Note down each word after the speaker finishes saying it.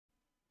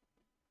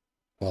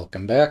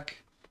Welcome back.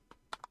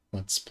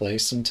 Let's play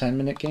some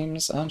 10-minute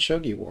games on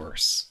Shogi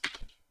Wars.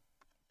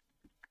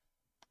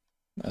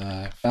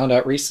 I found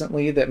out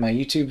recently that my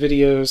YouTube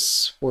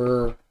videos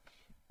were...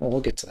 Well, we'll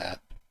get to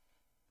that.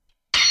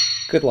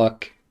 Good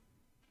luck.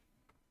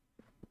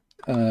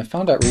 I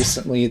found out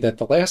recently that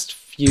the last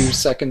few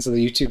seconds of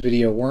the YouTube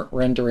video weren't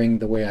rendering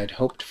the way I'd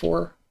hoped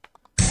for.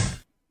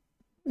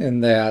 In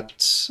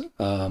that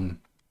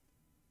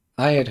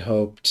I had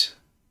hoped...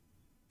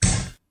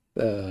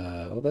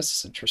 well, this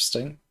is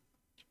interesting.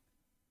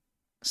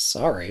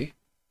 Sorry.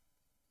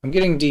 I'm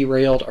getting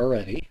derailed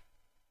already.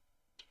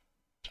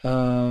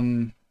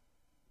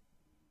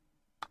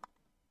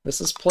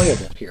 This is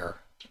playable here,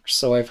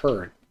 so I've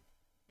heard.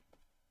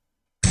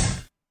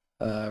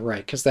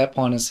 Right, because that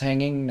pawn is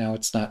hanging. Now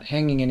it's not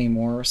hanging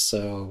anymore,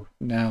 so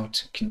now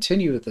to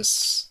continue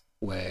this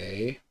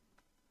way...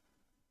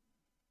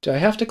 Do I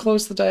have to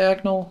close the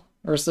diagonal,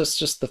 or is this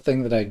just the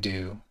thing that I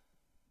do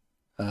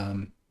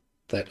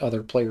that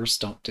other players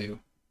don't do?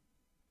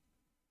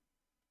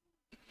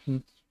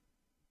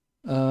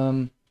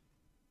 Don't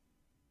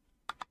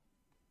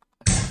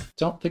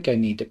think I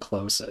need to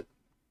close it.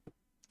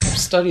 I've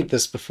studied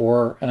this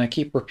before, and I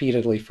keep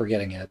repeatedly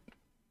forgetting it.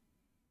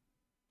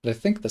 But I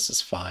think this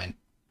is fine.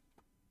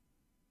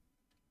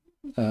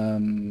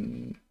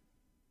 Let's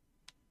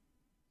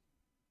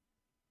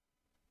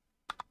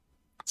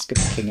get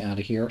the king out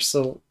of here.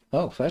 So,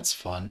 oh, that's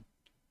fun.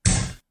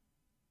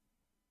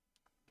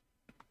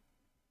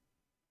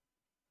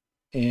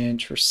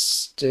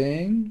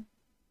 Interesting.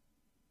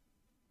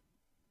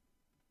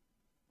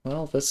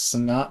 Well, this is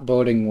not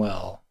boding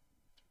well.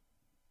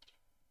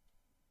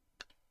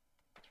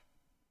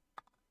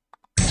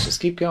 Let's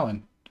just keep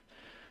going.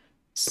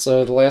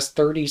 So the last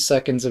 30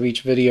 seconds of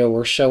each video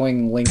we're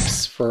showing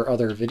links for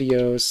other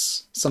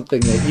videos, something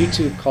that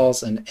YouTube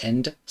calls an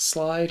end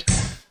slide.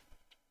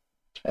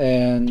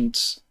 And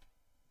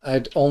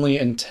I'd only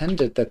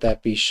intended that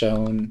that be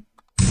shown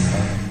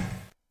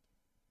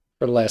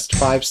for the last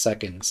 5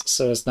 seconds,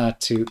 so as not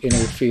to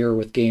interfere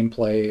with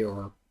gameplay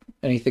or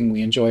anything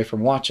we enjoy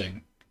from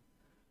watching.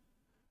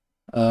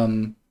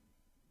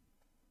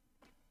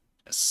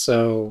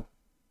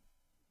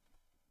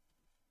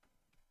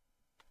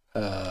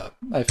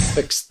 I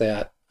fixed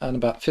that on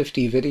about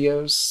 50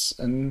 videos,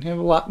 and have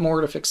a lot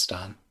more to fix it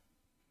on.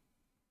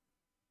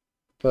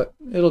 But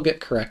it'll get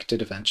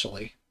corrected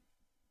eventually.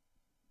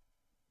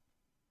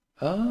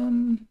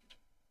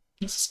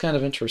 This is kind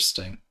of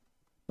interesting,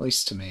 at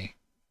least to me.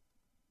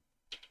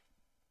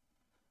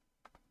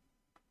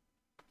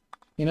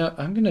 You know,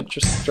 I'm gonna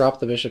just drop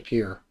the bishop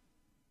here,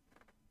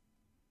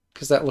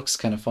 because that looks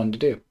kind of fun to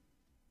do.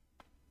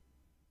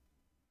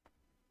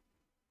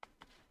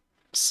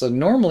 So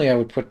normally I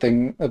would put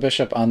the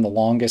bishop on the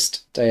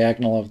longest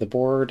diagonal of the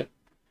board.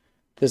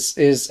 This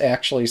is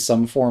actually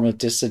some form of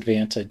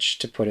disadvantage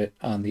to put it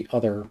on the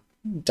other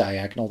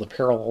diagonal, the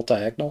parallel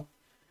diagonal.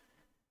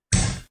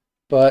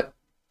 But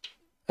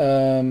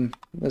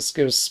this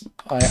gives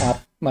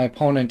my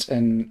opponent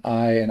and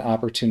I an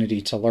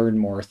opportunity to learn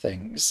more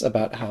things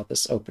about how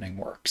this opening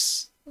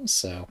works.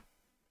 So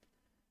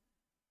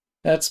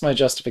that's my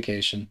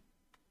justification.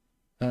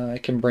 I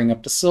can bring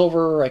up the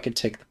silver, I could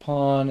take the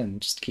pawn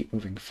and just keep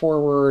moving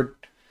forward.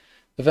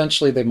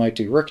 Eventually they might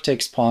do rook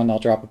takes pawn, I'll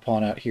drop a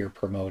pawn out here,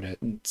 promote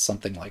it, and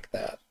something like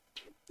that.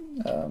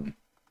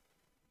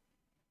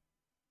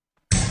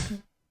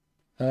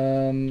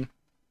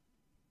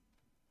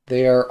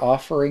 They are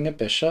offering a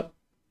bishop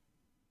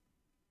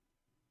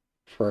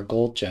for a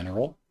gold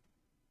general.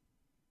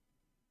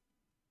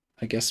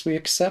 I guess we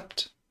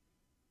accept.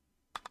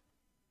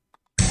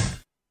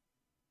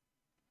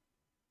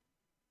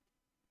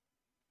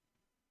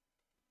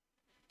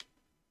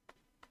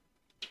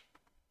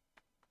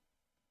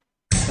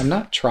 I'm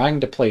not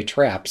trying to play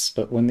traps,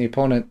 but when the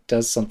opponent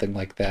does something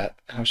like that,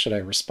 how should I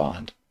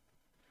respond?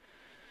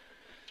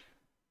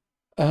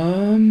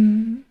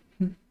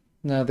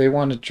 Now they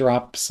want to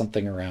drop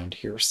something around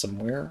here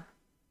somewhere.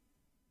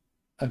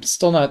 I'm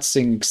still not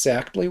seeing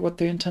exactly what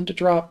they intend to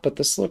drop, but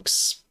this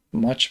looks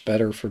much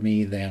better for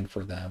me than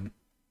for them.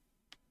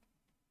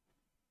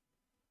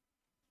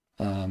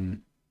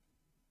 I'm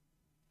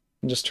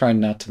just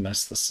trying not to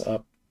mess this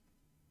up.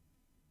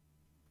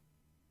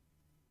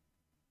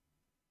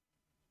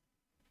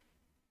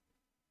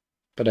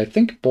 But I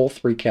think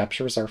both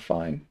recaptures are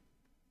fine.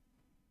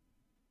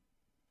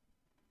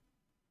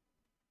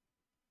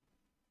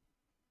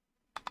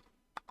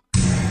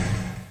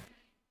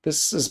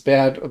 This is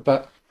bad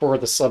for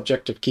the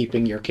subject of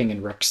keeping your king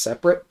and rook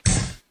separate,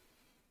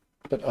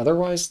 but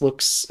otherwise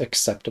looks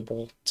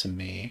acceptable to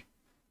me.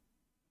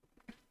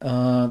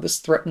 This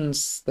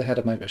threatens the head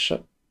of my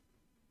bishop.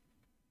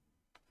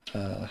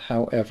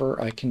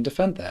 However, I can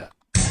defend that.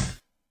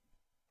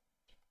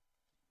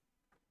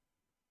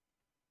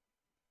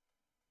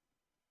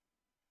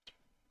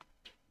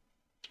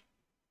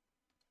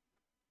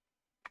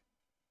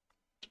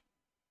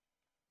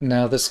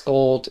 Now this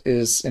gold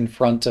is in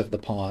front of the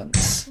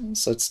pawns,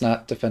 so it's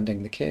not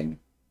defending the king.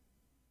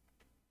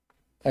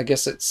 I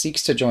guess it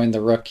seeks to join the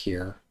rook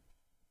here.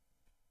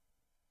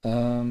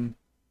 Um,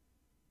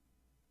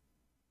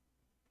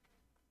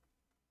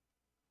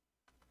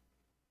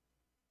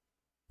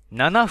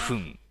 7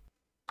分。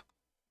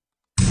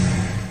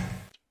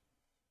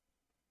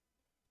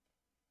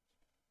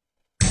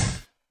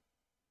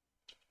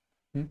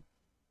hmm,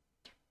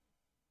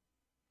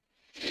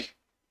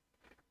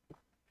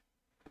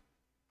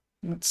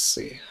 let's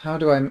see. How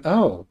do I...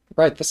 Oh,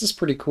 right. This is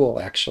pretty cool,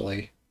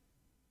 actually.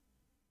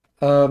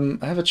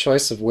 I have a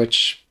choice of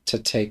which to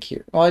take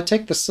here. Well, I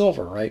take the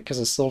silver, right? Because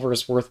a silver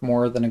is worth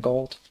more than a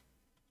gold.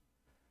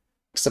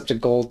 Except a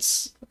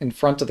gold's in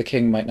front of the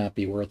king might not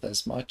be worth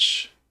as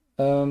much.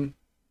 Um,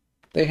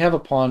 they have a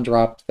pawn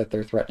drop that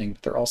they're threatening,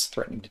 but they're also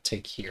threatening to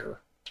take here.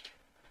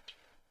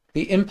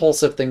 The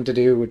impulsive thing to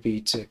do would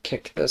be to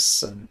kick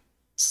this and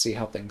see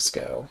how things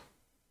go.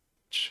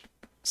 Which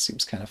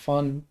seems kind of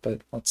fun,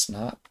 but let's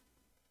not.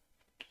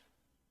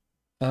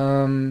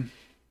 Um,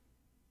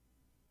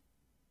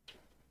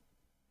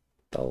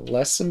 the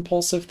less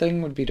impulsive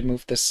thing would be to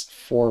move this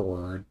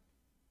forward.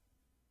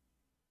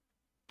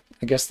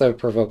 I guess that would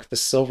provoke the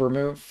silver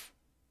move,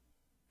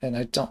 and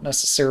I don't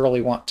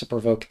necessarily want to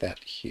provoke that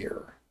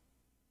here.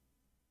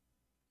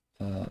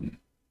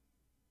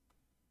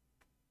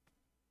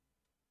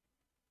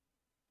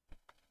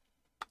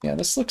 Yeah,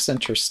 this looks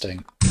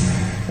interesting.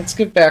 Let's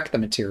give back the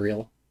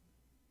material.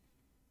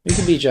 We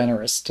can be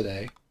generous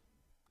today.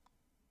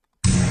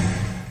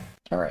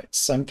 Alright,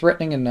 so I'm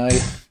threatening a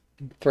knight.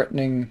 I'm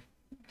threatening...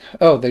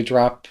 Oh, they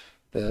drop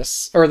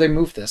this. Or they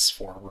move this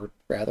forward,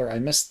 rather. I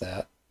missed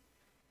that.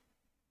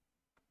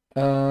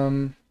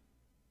 Dang.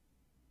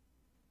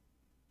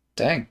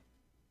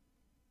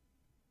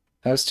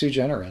 I was too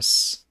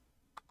generous.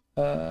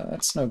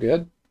 That's no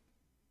good.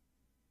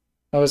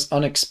 I was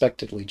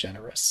unexpectedly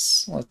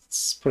generous.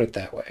 Let's put it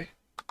that way.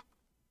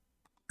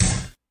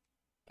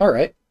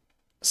 Alright.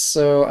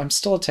 So I'm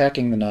still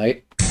attacking the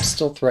knight. I'm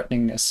still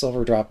threatening a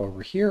silver drop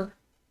over here.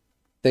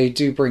 They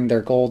do bring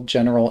their gold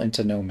general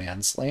into no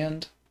man's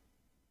land.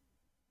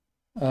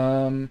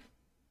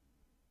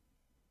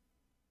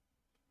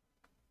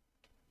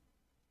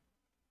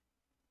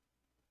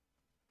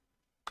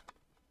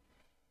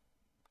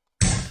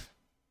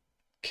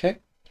 Okay.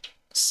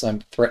 So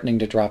I'm threatening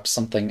to drop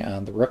something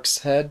on the rook's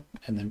head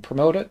and then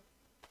promote it.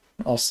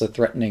 Also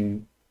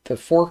threatening the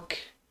fork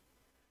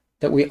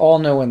that we all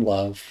know and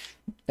love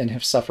and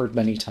have suffered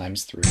many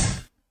times through.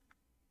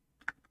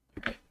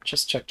 Right,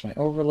 just checked my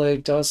overlay.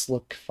 Does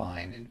look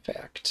fine, in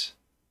fact.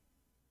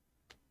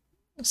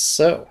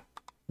 So,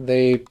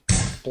 they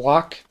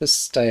block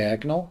this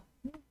diagonal,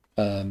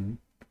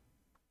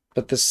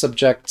 but this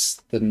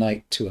subjects the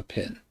knight to a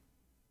pin.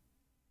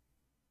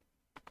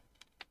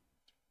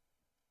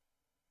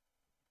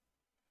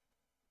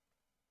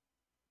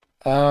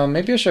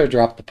 Maybe I should have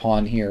dropped the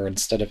pawn here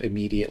instead of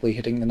immediately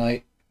hitting the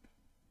knight.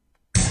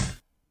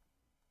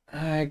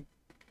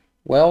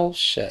 Well,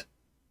 shit.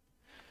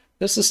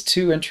 This is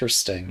too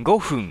interesting.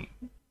 5分。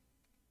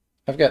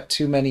I've got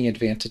too many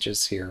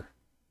advantages here.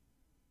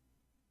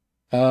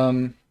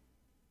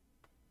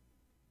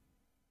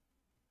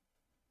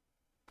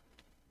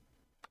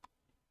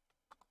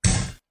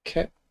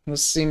 Okay,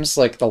 this seems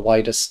like the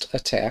lightest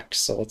attack,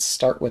 so let's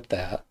start with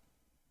that.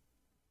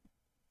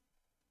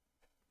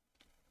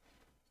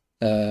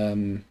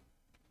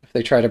 If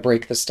they try to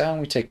break this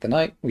down, we take the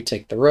knight, we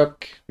take the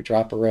rook, we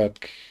drop a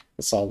rook.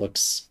 This all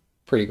looks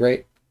pretty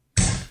great.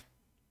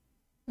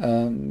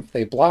 If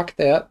they block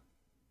that,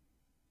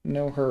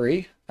 no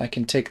hurry. I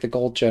can take the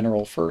gold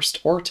general first,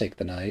 or take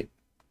the knight,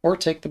 or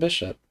take the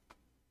bishop.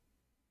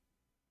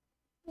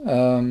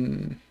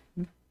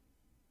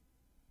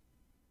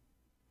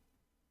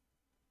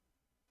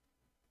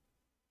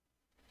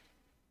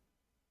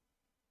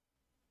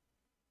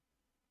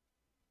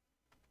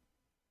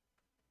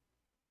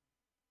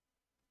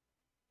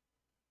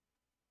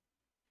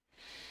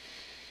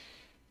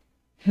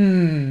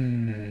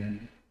 Hmm.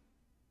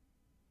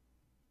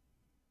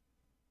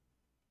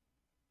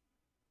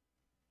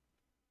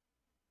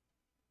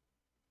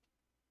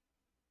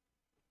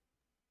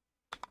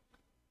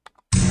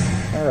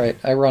 Alright,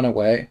 I run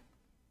away.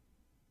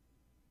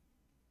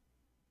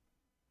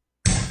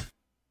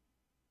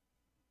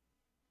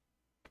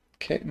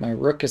 Okay, my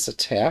rook is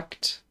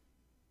attacked.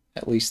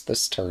 At least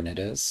this turn it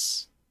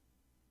is.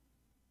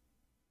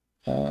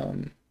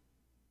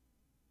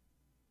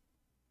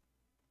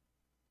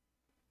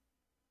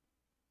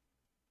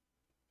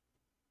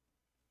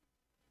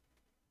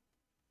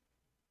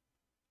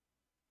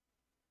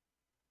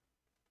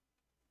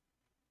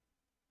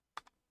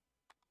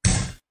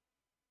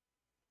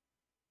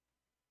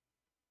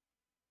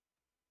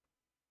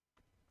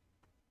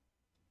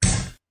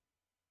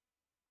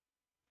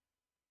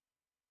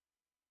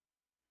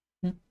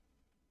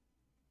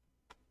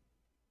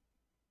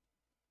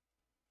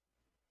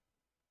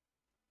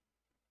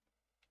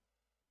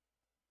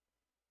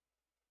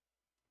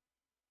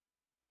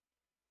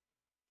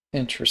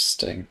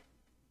 Interesting.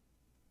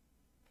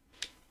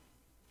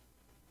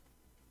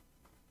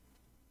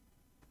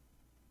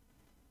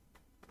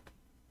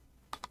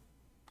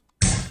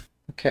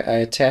 Okay, I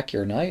attack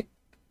your knight.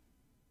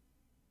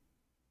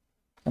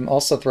 I'm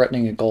also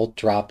threatening a gold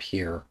drop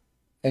here.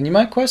 And you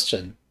might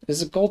question,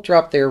 is a gold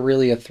drop there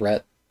really a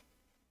threat?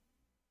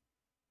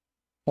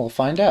 We'll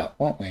find out,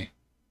 won't we?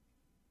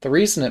 The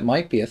reason it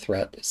might be a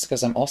threat is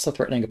because I'm also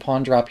threatening a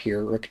pawn drop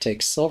here, rook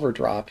takes silver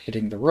drop,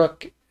 hitting the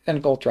rook,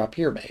 and gold drop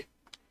here mate.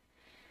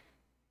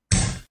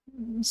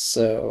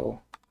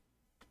 So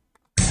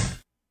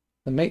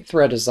the mate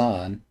threat is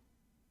on.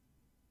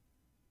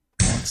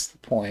 That's the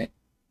point.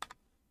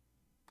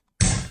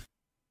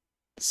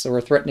 So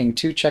we're threatening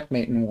 2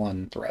 checkmate and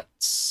 1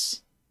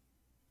 threats.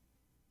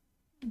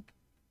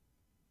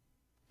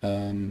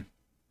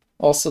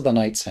 Also the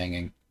knight's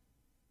hanging.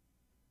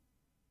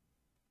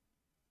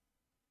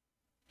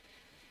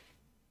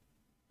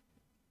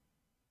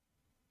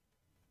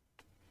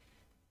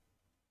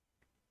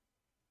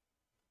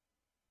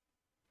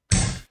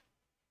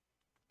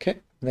 Okay,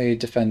 they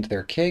defend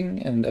their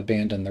king and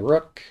abandon the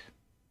rook.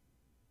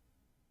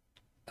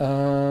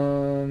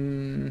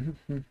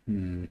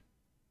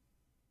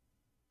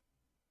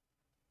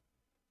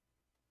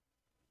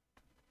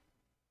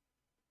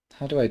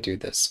 How do I do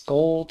this?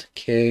 Gold,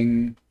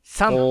 king,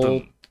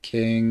 gold,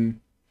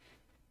 king.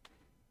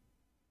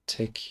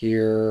 Take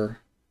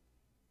here.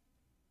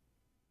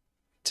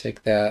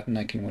 Take that, and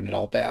I can win it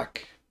all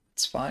back.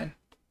 It's fine.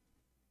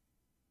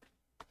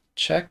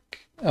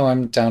 Check. Oh,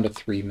 I'm down to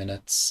 3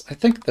 minutes. I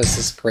think this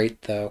is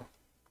great, though.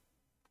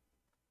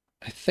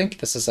 I think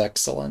this is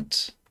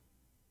excellent.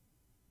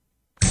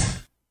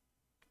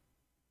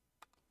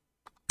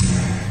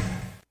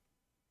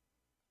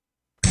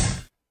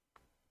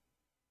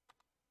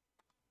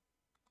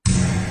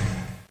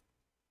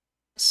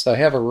 So I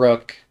have a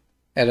rook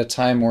at a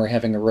time where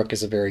having a rook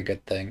is a very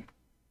good thing.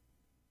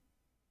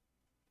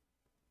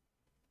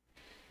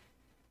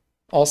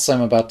 Also,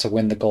 I'm about to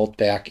win the gold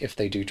back if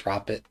they do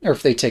drop it, or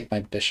if they take my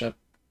bishop.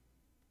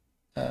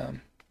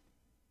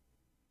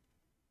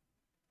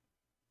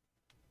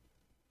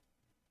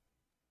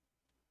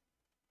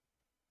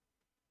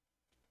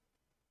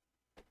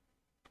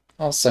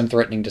 Also, I'm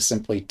threatening to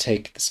simply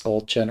take this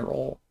gold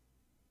general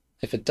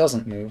if it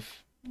doesn't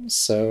move.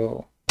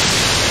 So,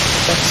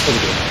 thanks for the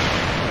game.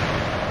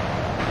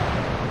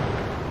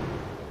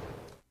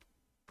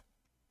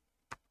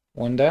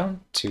 One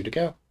down, 2 to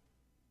go.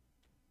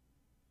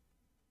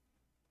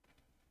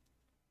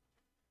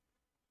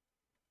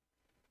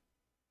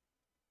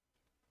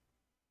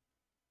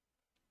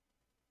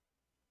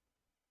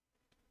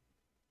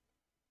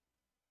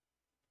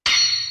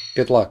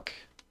 Good luck.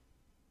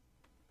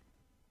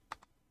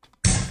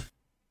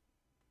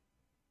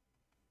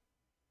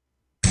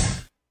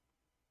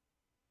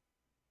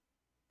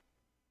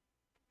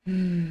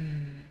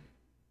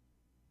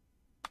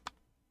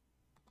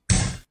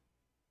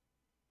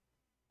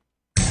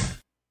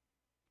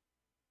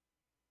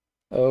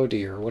 Oh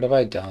dear, what have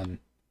I done?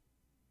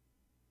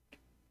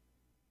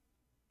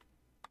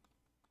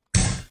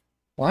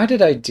 Why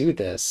did I do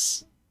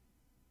this?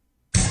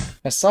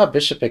 I saw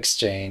bishop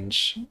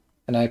exchange,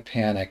 and I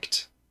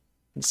panicked.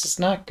 This is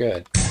not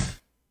good.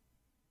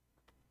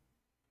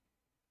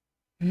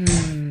 I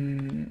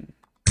mean,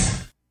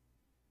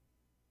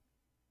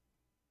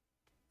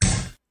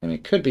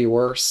 it could be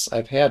worse.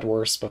 I've had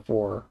worse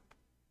before.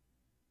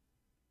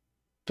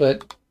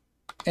 But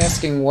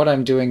asking what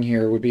I'm doing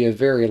here would be a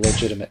very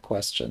legitimate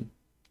question.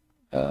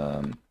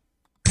 The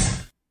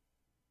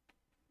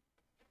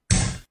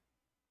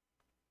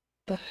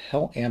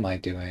hell am I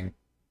doing?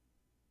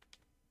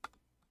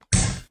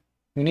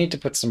 We need to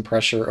put some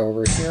pressure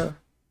over here.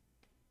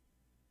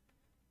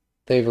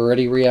 They've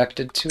already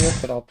reacted to it,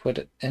 but I'll put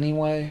it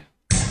anyway.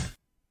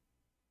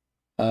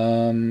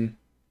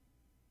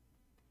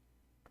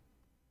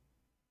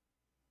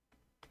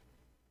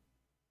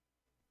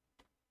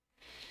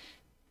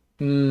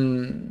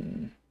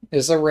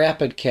 Is a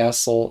rapid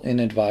castle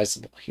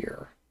inadvisable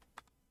here?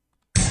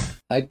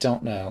 I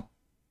don't know.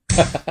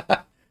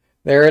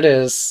 There it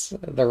is,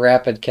 the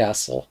rapid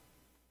castle.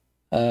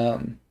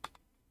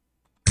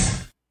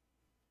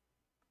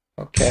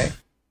 Okay.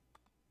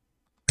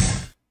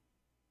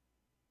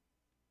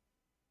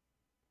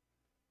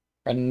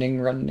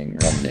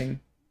 Running.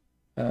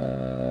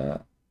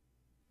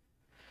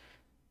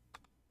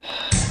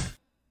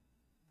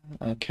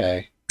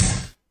 Okay.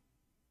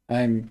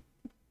 I'm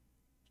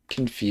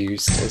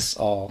confused as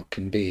all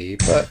can be,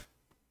 but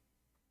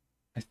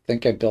I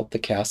think I built the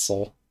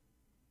castle.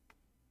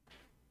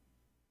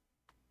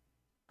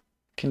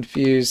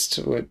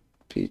 Confused would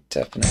be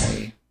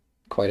definitely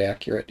quite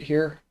accurate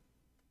here.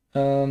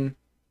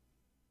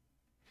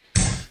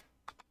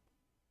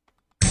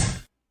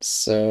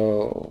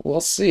 So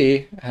we'll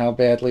see how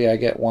badly I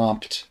get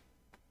whomped.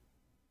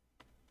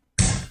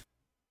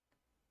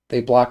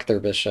 They block their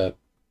bishop.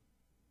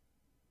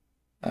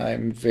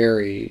 I'm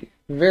very,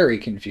 very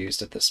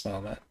confused at this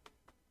moment.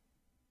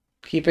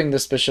 Keeping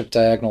this bishop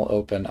diagonal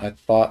open, I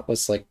thought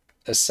was like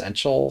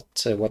essential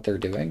to what they're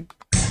doing.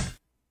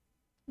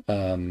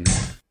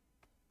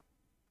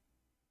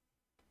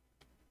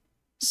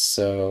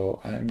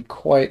 So I'm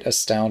quite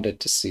astounded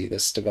to see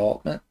this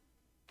development.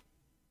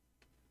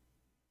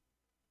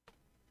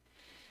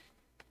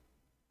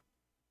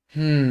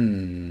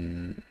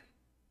 Hmm.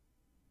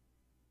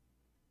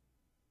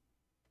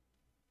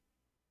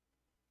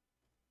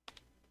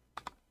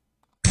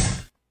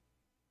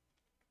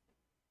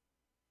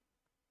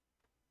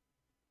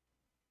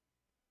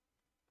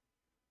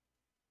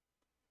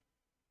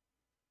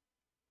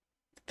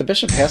 The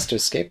bishop has to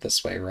escape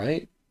this way,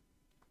 right?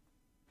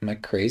 Am I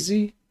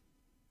crazy?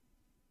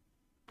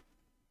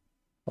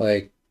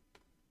 Like,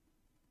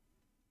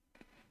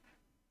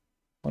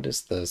 what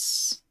is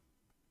this?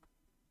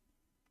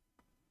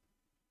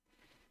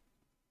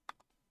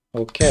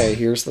 Okay,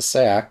 here's the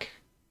sack.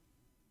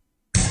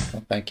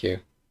 Oh, thank you.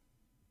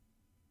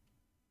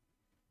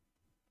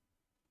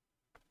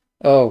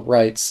 Oh,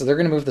 right. So they're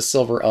going to move the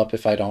silver up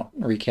if I don't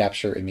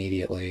recapture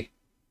immediately.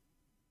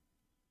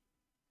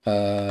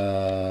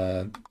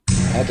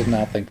 I did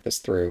not think this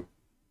through.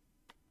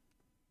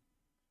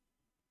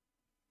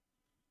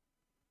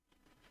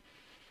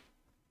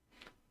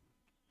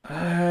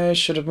 I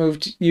should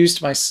have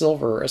used my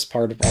silver as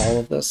part of all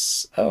of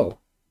this. Oh.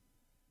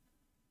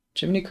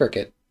 Jiminy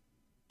Cricket.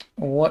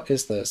 What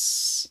is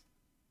this?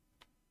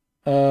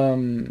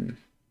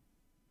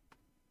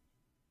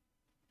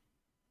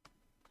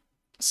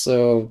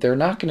 So they're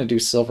not going to do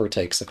silver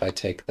takes if I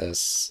take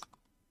this.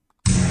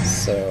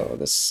 So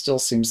this still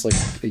seems like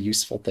a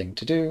useful thing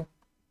to do.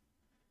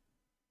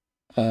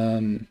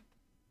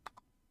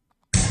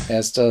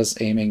 As does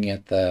aiming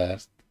at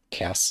the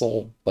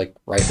castle, like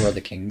right where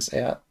the king's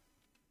at.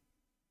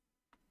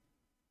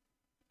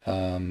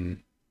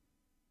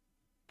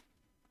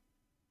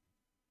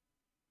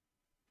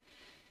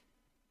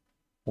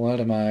 What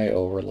am I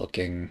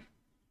overlooking?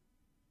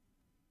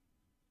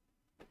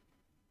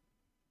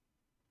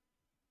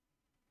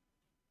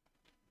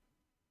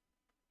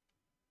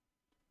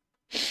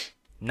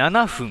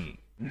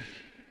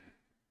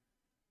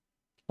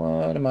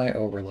 What am I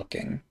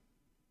overlooking?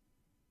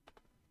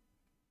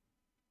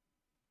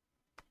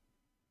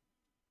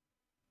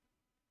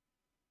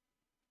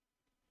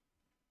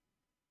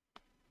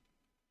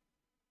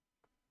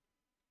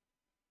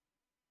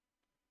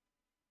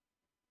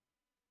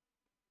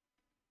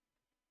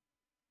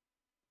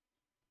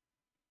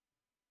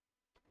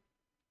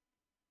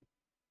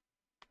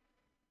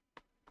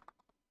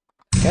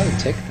 Gotta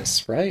take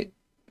this, right?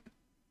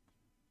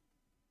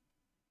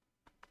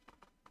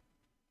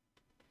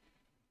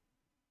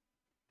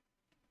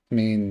 I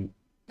mean,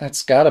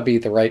 that's gotta be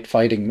the right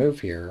fighting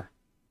move here.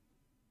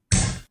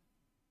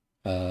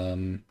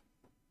 And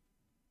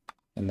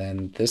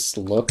then this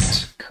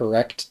looked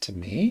correct to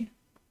me.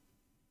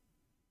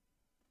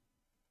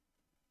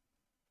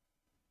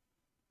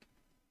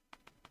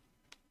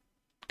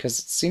 Because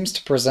it seems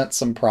to present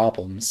some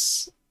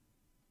problems.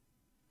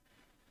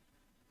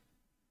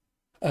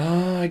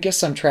 I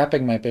guess I'm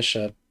trapping my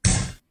bishop.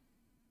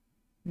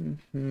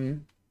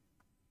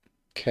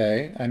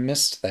 Okay, I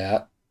missed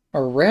that.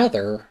 Or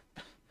rather,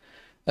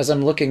 as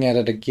I'm looking at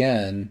it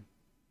again,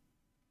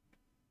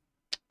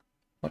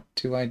 what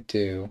do I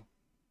do?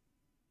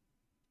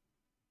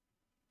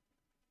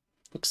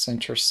 Looks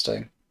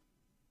interesting.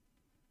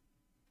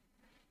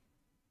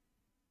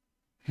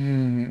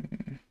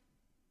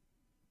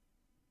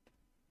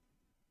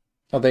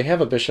 Oh, they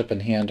have a bishop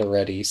in hand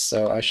already,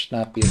 so I should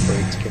not be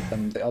afraid to give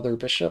them the other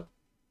bishop.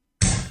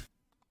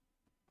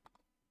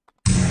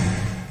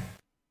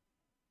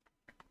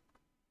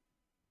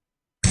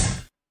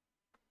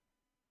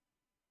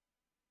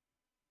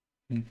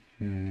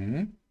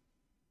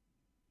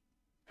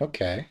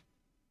 Okay.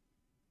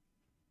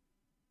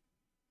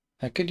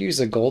 I could use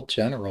a gold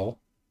general.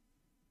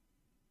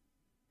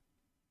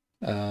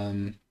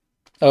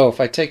 Oh, if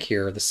I take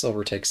here, the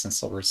silver takes and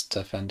silver's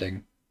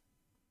defending.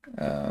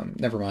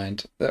 Never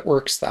mind. That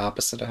works the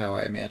opposite of how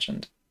I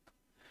imagined.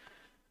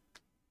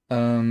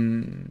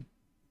 If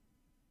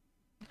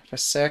I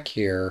sack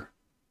here,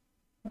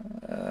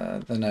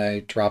 then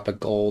I drop a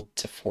gold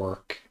to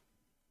fork.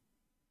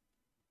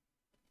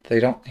 They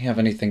don't have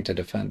anything to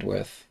defend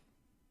with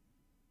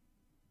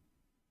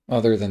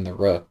other than the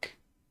rook.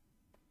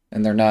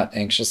 And they're not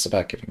anxious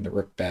about giving the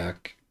rook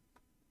back.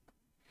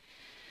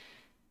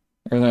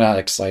 Or they're not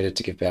excited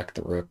to give back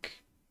the rook.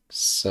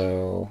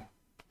 So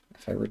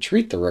if I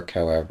retreat the rook,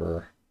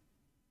 however,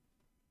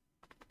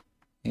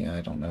 yeah,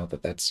 I don't know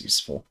that that's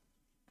useful.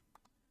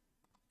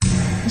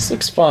 This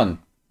looks fun.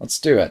 Let's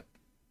do it.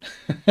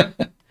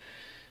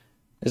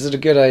 Is it a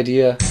good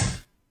idea?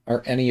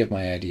 Are any of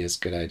my ideas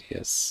good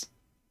ideas?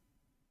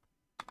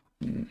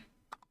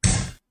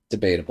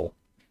 Debatable.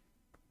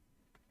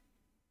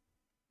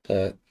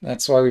 But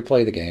that's why we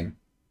play the game.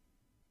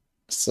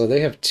 So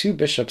they have two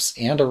bishops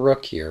and a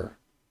rook here.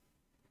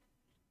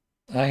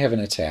 I have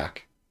an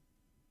attack.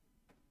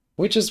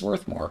 Which is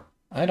worth more?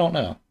 I don't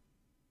know.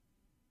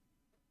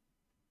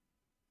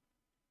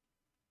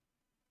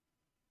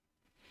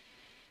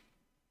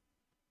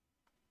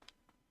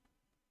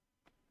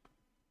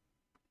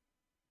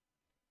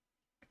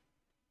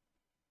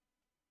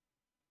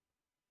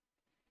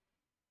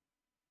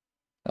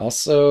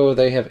 Also,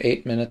 they have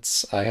 8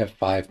 minutes. I have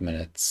 5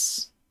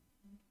 minutes.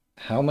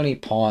 How many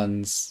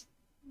pawns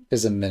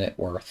is a minute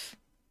worth?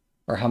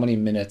 Or how many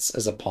minutes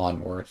is a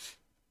pawn worth?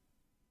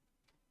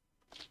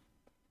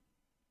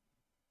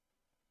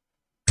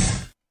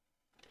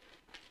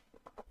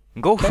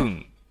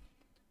 Okay.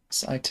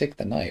 So I take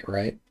the knight,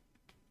 right?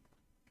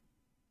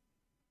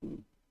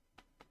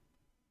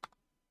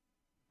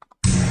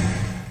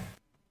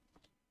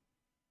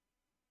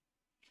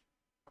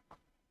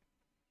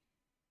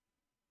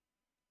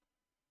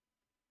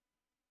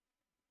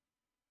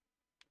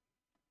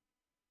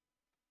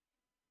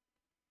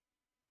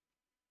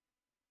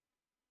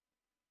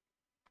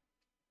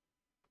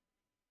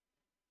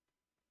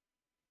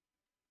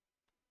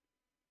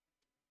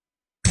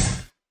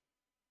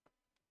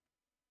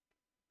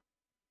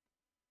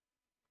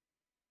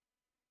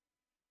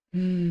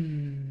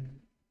 Hmm.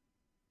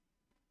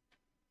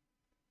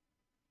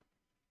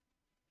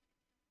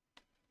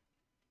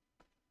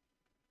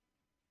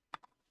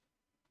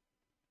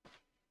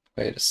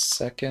 Wait a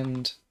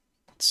second.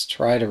 Let's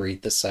try to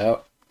read this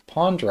out.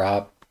 Pawn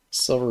drop,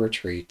 silver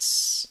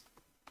retreats,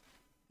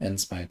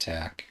 ends my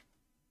attack.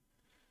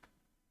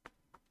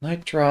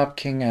 Knight drop,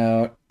 king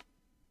out.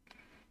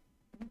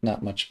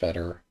 Not much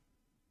better.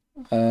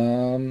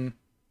 Hmm.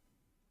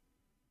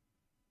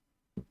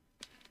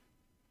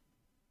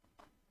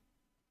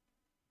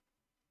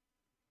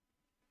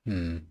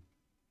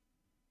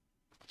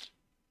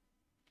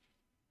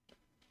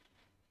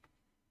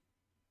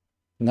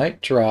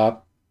 Knight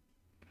drop.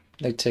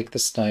 They take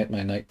this knight,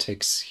 my knight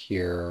takes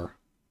here.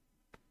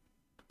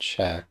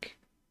 Check.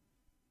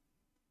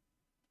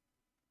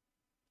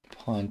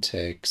 Pawn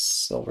takes,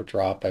 silver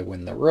drop, I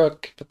win the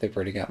rook, but they've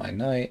already got my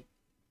knight.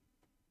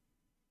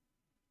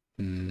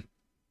 Hmm.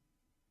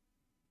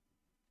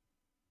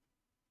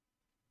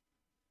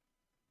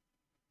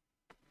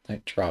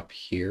 Knight drop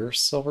here,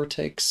 silver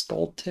takes,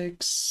 gold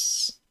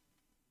takes.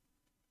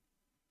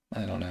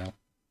 I don't know.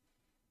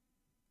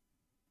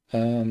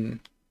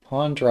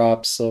 Pawn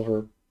drop,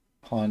 silver,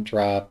 pawn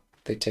drop,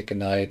 they take a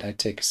knight, I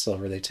take a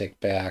silver, they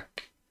take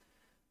back.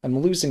 I'm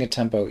losing a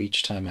tempo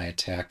each time I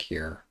attack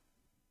here.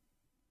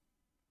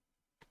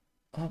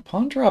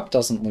 Pawn drop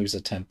doesn't lose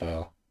a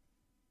tempo.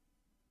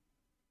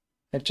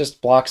 It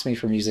just blocks me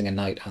from using a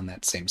knight on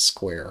that same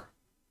square.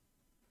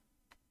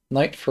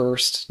 Knight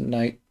first,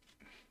 knight,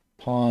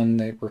 pawn,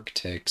 the rook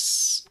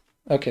takes.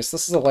 Okay, so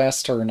this is the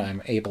last turn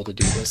I'm able to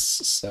do this,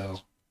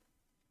 so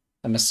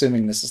I'm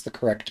assuming this is the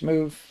correct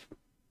move,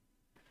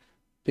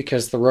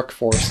 because the rook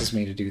forces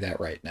me to do that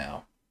right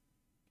now.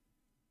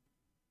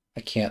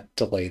 I can't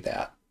delay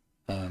that.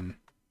 I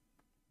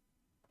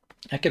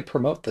could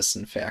promote this,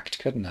 in fact,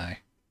 couldn't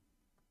I?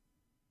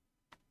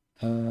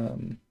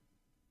 Oh,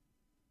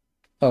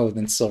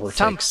 then silver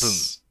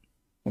takes.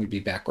 We'd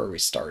be back where we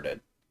started.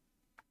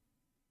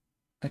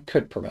 I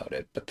could promote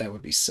it, but that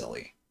would be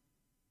silly.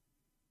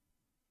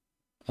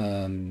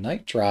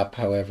 Knight drop,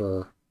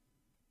 however,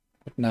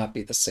 would not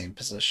be the same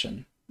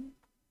position.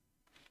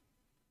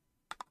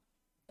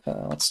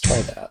 Let's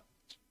try that.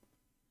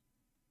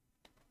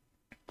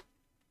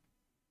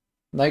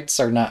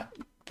 Knights are not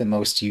the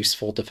most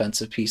useful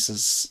defensive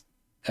pieces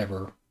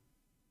ever.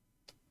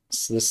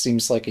 So this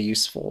seems like a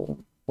useful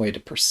way to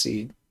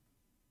proceed.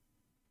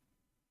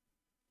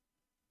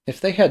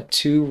 If they had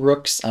 2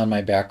 rooks on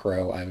my back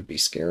row, I would be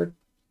scared.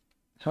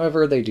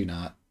 However, they do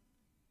not.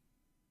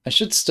 I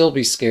should still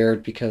be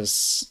scared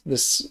because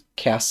this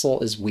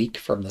castle is weak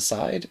from the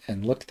side,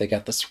 and look, they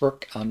got this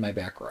rook on my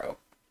back row.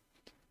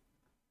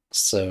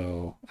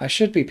 So I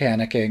should be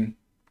panicking.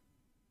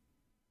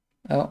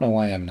 I don't know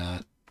why I'm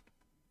not.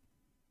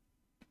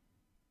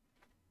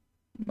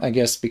 I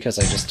guess because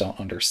I just don't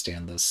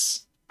understand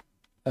this.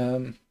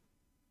 Okay.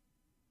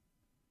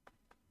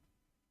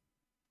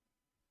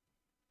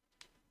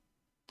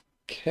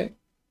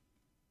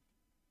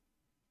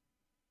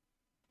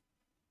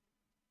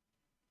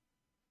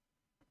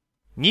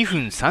 $2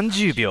分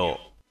30秒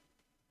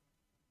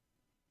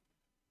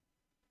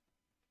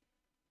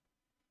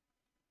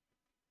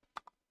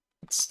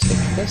Let's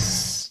take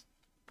this.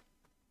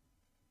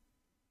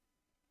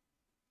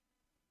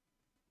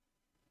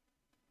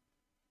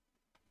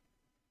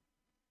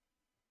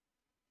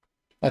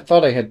 I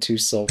thought I had 2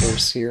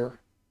 silvers here.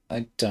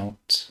 I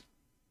don't.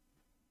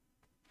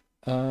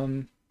 $2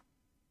分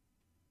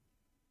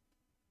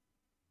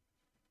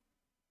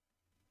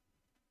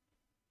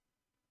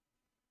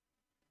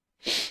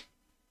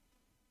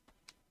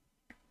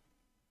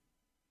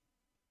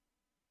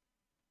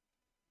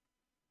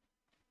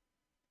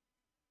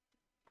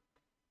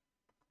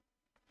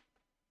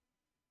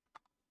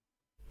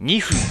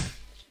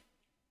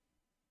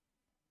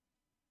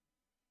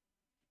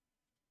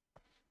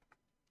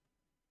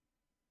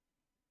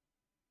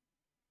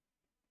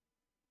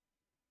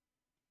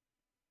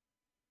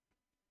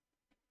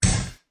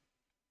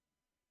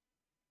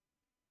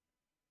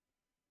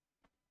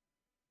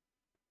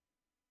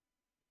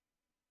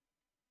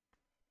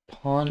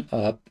Pawn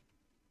up.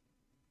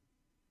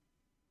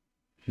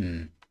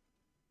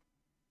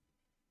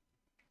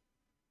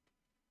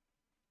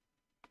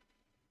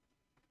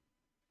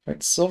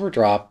 Right, silver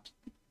drop.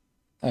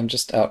 I'm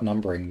just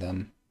outnumbering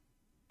them.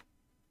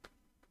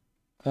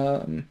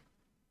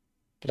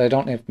 But I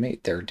don't have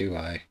mate there, do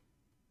I?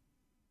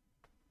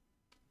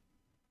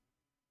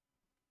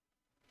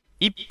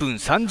 1分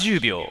30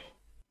秒。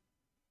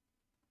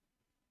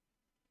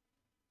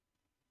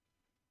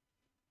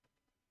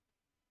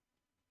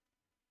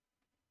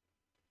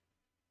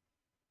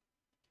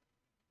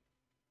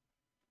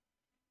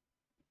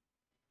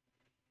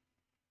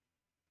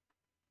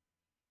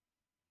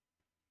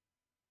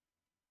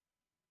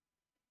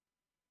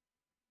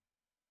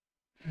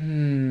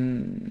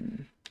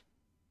Hmm.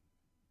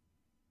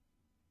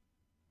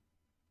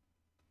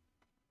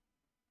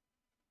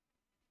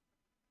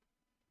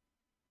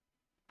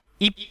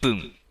 1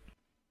分。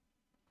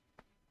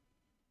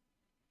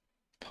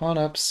Pawn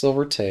up,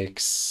 silver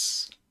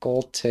takes.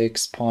 Gold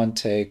takes, pawn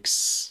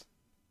takes.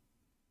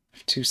 I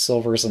have 2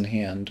 silvers in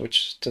hand,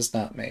 which does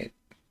not mate.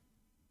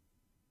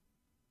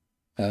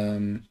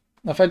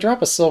 If I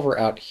drop a silver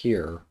out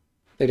here,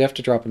 they'd have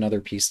to drop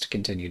another piece to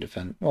continue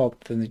defend. Well,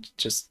 then they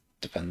just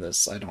defend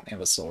this. I don't have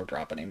a silver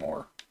drop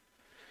anymore.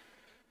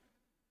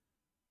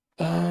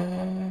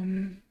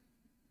 Hmm.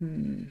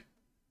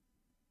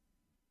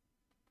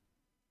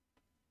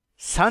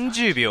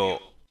 30秒。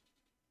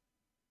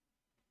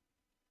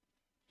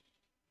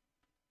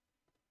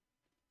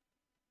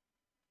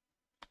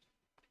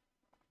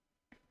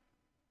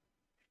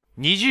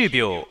20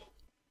秒。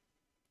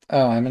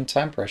Oh, I'm in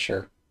time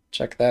pressure.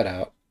 Check that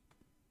out.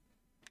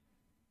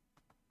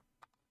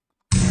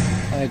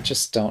 I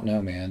just don't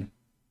know, man.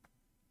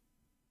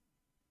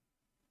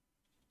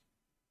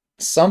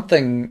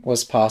 Something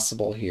was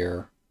possible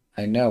here.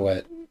 I know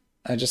it.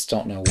 I just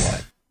don't know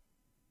what.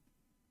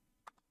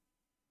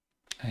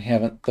 I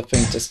haven't the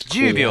faintest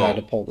clue 10 how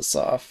to 秒。pull this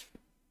off.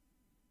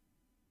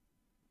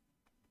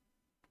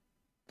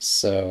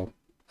 So,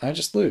 I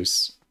just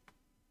lose.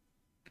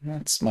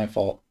 That's my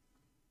fault.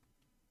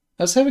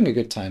 I was having a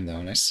good time, though,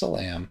 and I still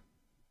am.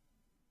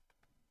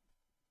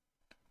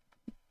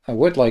 I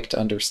would like to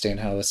understand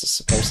how this is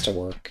supposed to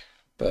work,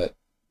 but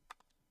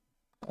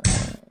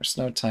there's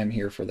no time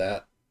here for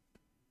that.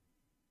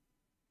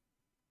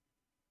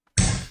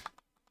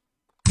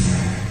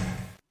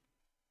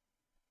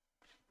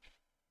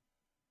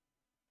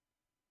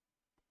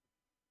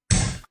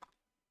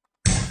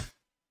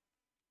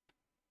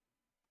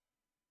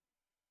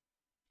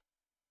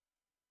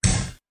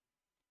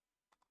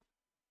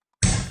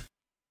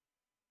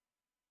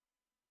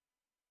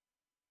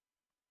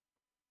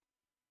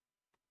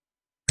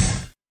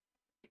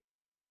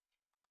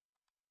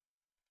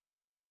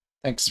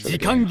 Thanks for the 時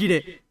間 game. 切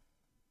れ。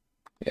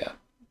 Yeah.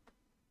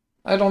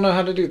 I don't know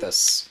how to do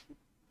this.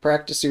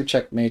 Practice your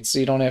checkmates so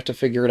you don't have to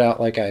figure it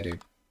out like I do.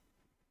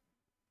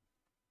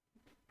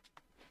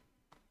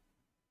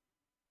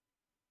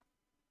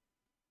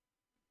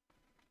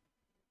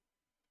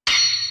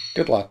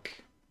 Good luck.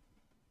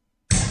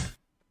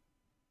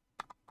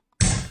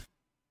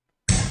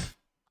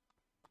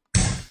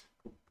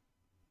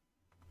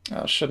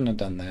 Oh, shouldn't have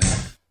done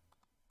that.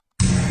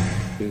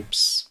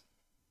 Oops.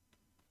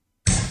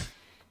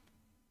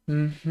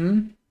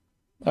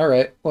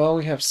 Alright, well,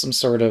 we have some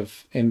sort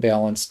of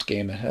imbalanced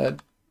game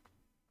ahead.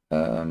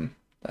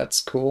 That's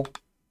cool.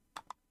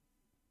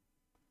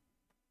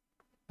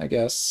 I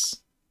guess.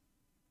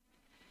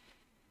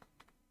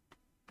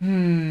 How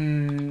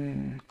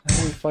do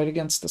we fight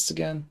against this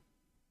again?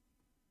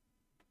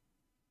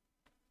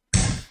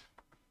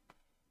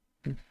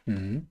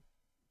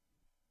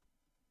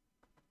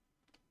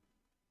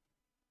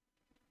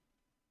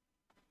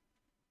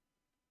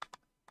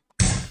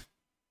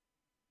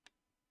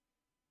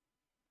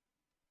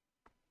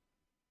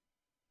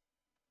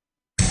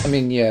 I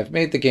mean, yeah, I've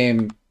made the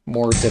game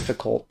more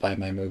difficult by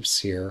my moves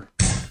here,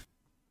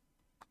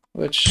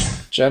 which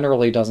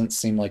generally doesn't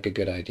seem like a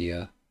good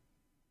idea.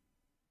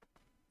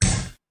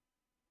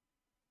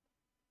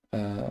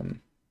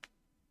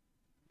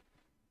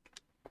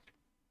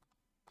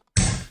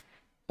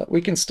 But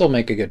we can still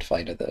make a good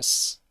fight of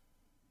this,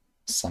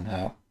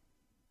 somehow.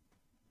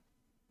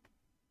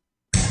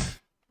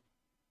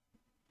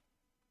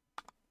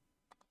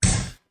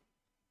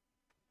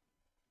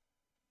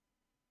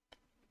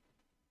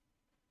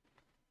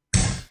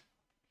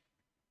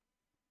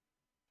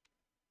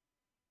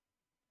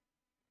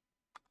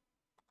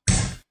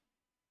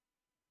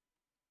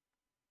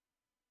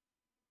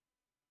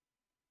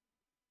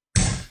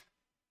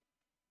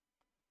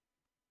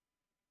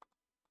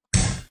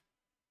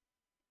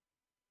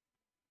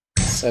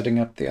 Setting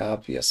up the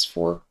obvious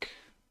fork.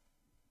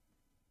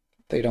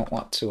 They don't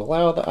want to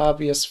allow the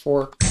obvious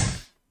fork.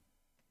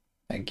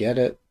 I get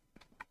it.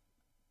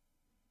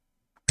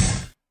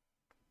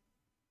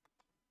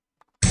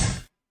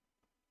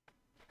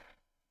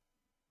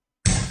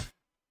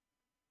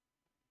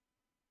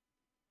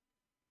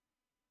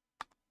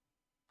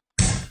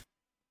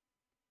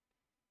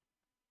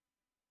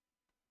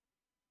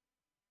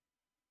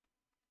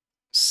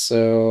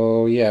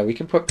 So, yeah, we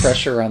can put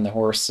pressure on the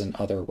horse in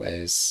other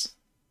ways.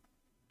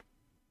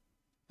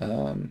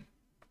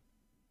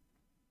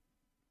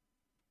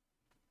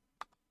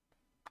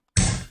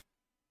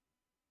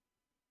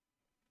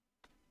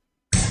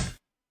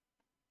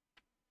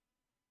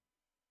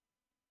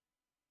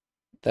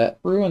 That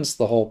ruins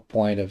the whole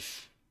point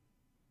of...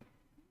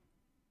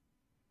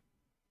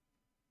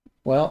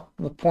 Well,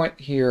 the point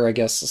here, I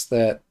guess, is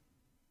that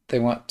they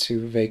want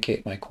to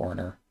vacate my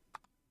corner.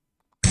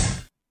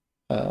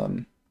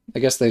 I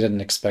guess they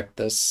didn't expect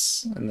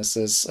this, and this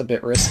is a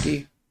bit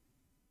risky.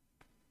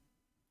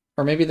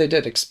 Or maybe they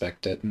did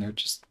expect it, and they're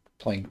just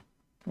playing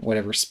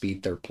whatever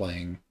speed they're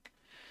playing,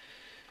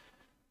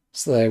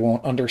 so that I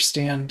won't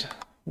understand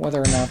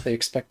whether or not they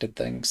expected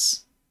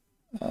things.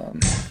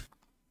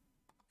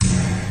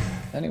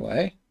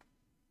 Anyway,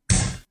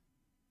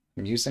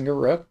 I'm using a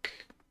rook.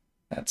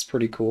 That's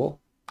pretty cool.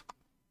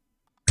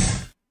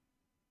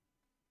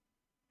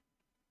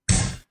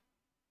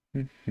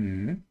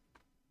 Mm-hmm.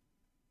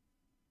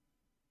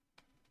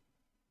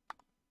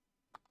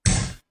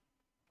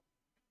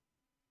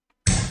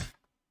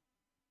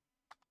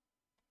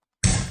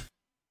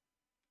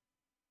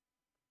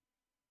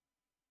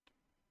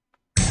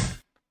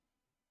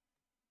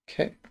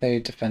 Okay, they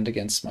defend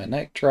against my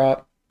knight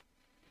drop.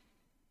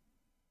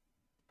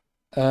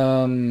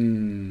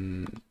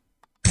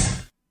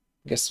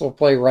 Guess we'll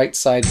play right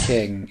side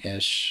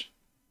king-ish.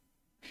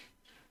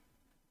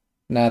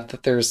 Not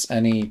that there's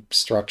any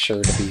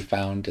structure to be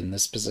found in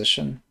this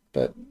position,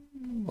 but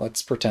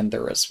let's pretend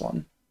there is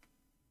one.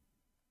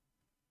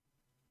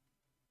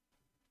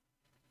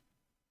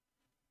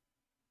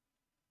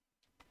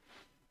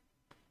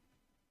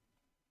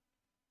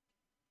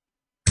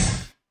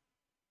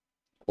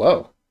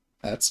 Whoa,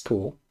 that's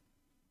cool.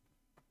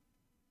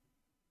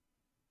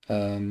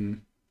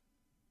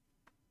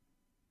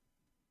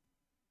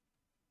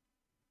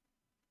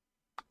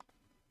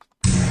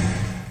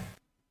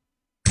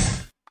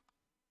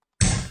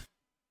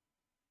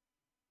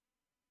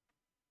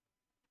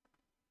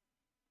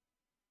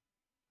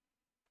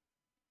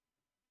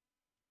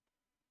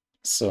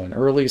 So an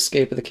early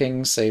escape of the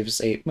king saves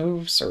 8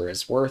 moves, or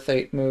is worth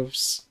 8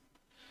 moves.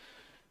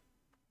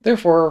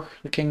 Therefore,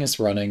 the king is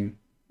running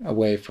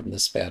away from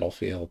this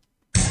battlefield.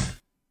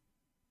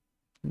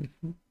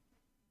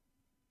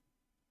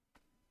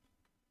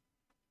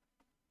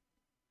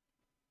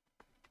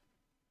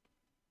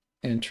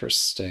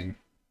 Interesting.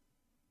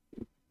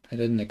 I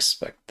didn't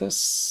expect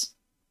this.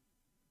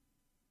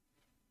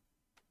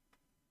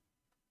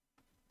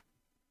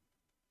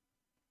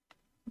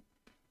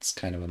 It's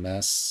kind of a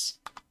mess.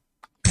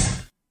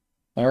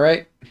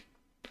 Alright.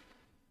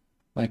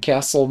 My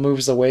castle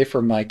moves away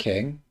from my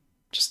king,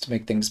 just to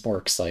make things more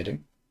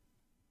exciting.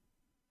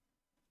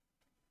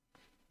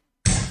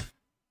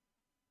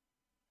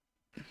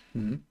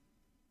 Hmm.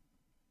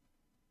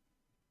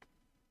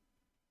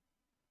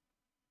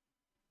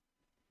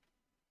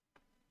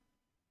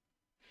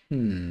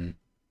 Hmm.7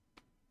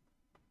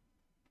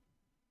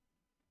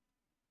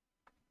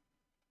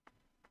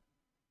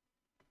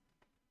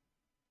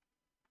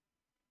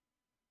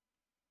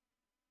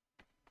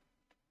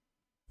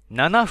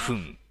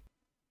分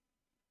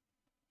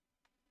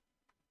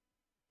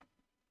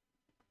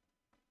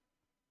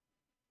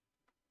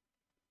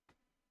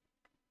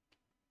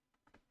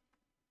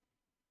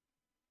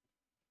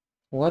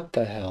What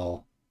the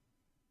hell?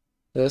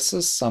 This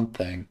is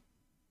something.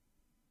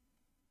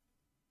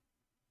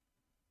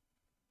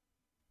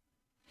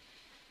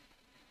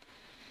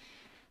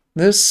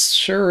 This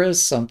sure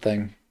is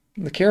something.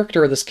 The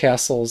character of this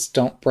castle is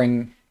don't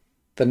bring...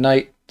 The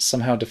knight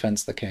somehow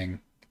defends the king,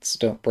 so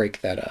don't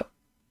break that up.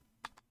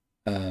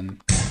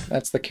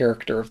 That's the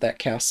character of that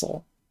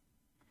castle.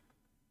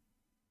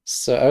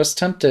 So I was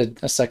tempted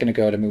a second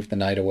ago to move the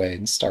knight away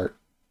and start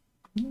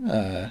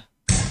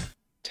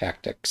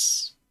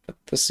tactics, but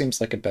this seems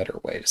like a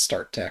better way to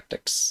start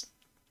tactics.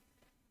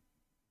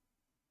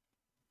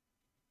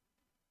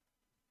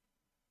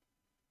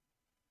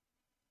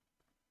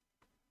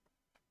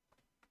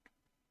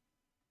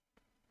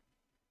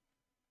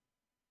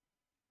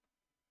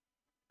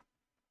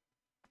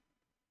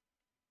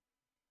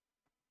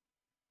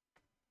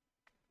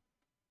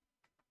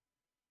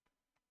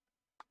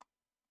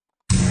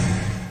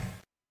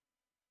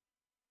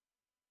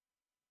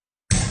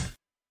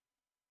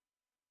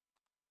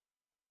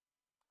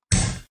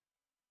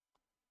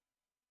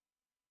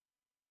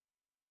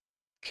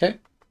 Okay,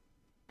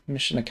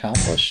 mission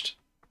accomplished.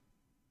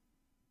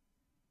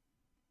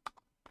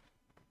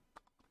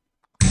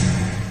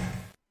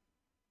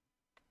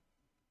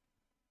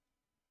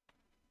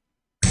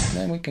 And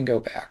then we can go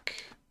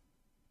back.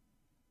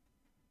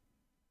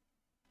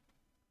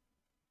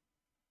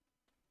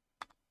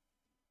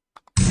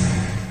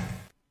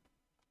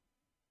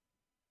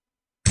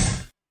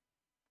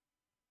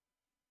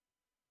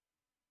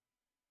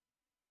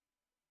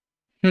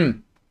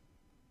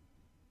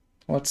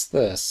 What's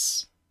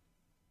this?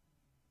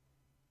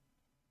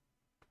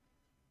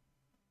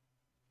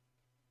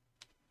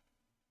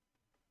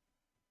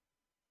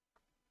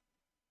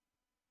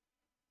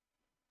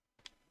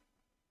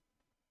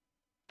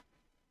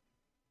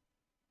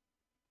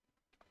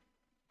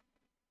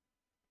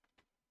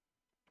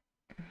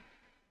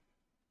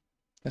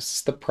 This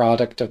is the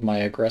product of my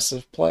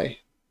aggressive play.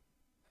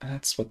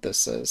 That's what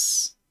this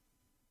is.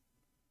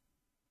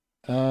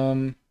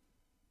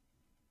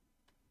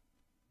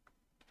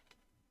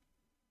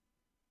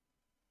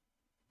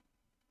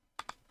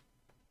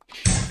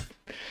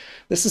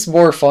 This is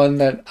more fun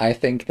than I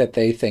think that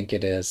they think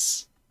it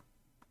is.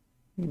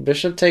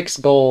 Bishop takes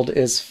gold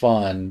is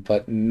fun,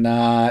 but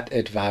not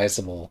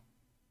advisable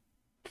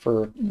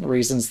for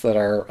reasons that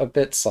are a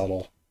bit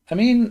subtle. I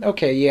mean,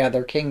 okay, yeah,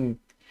 their king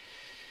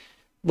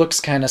looks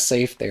kind of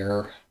safe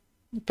there,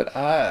 but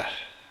I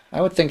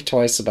would think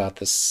twice about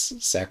this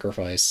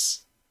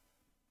sacrifice.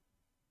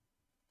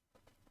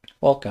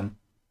 Welcome.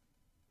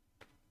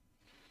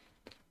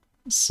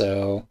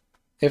 So,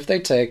 if they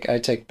take, I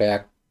take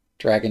back,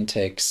 dragon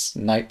takes,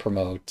 knight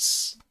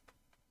promotes,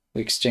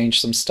 we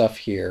exchange some stuff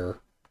here.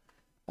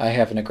 I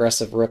have an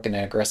aggressive rook and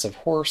an aggressive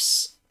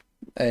horse,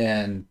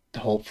 and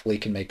hopefully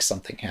can make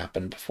something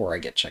happen before I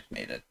get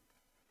checkmated.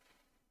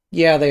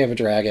 Yeah, they have a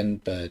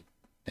dragon, but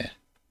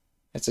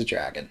it's a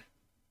dragon.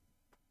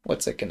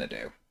 What's it gonna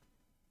do?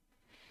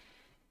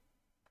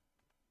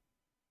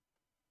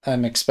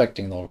 I'm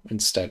expecting they'll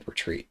instead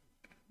retreat,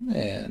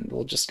 and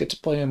we'll just get to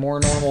play a more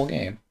normal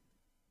game.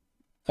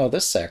 Oh,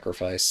 this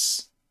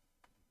sacrifice.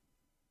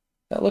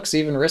 That looks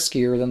even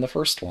riskier than the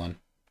first one.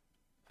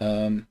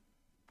 5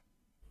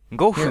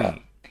 Here,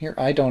 分 here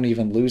I don't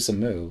even lose a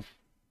move.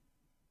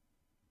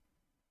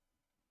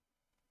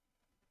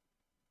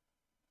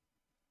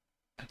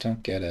 I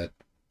don't get it.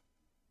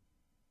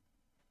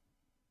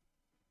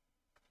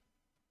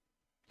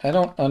 I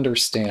don't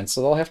understand,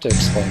 so they'll have to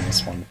explain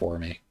this one for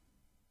me.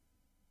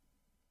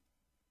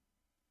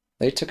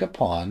 They took a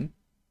pawn.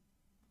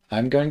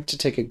 I'm going to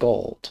take a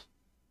gold.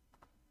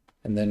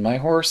 And then my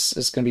horse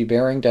is going to be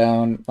bearing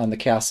down on the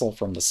castle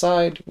from the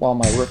side, while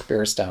my rook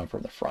bears down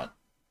from the front.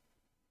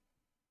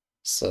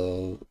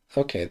 So,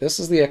 okay, this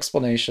is the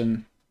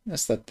explanation,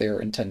 is that they're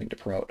intending to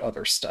promote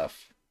other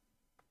stuff.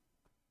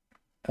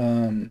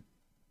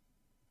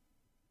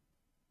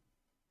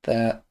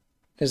 That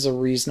is a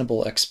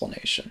reasonable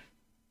explanation.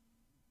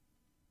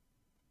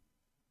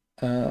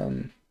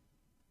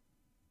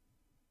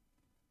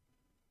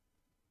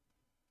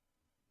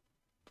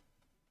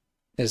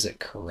 Is it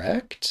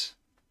correct?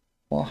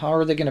 Well, how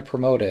are they going to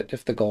promote it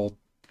if the gold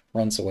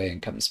runs away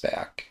and comes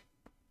back?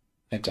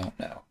 I don't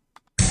know.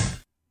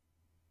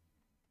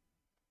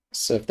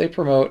 So if they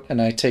promote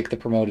and I take the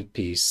promoted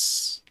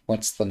piece,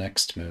 what's the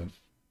next move?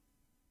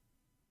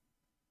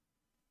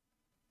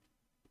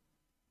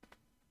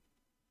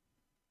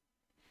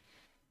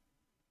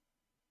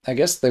 I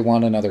guess they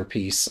want another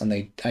piece, and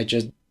I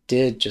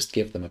did just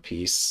give them a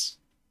piece.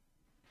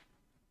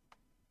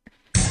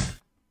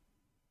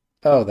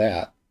 Oh,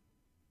 that.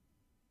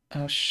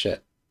 Oh,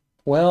 shit.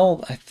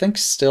 Well, I think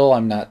still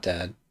I'm not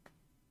dead.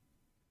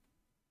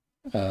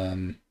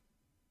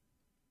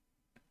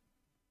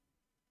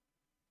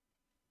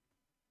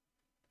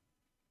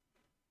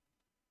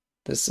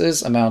 This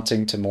is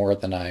amounting to more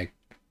than I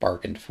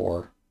bargained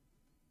for.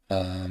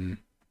 Alright,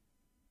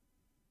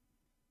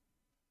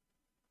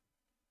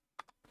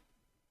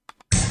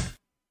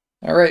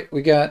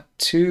 we got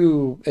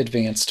 2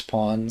 advanced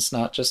pawns,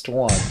 not just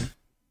 1.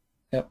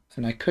 Yep,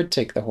 and I could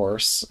take the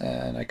horse,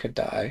 and I could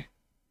die.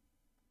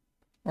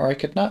 Or I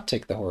could not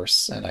take the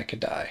horse, and I could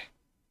die.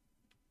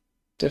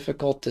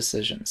 Difficult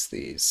decisions,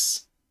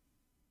 these.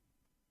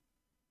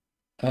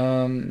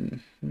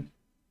 Let's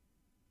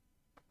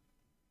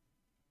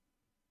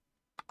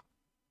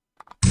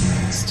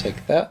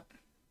take that.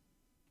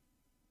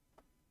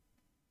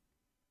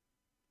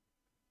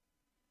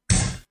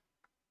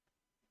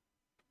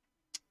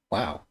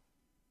 Wow.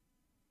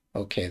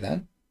 Okay,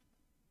 then.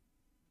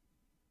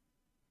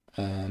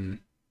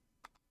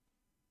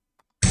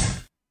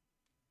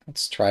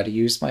 Let's try to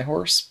use my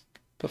horse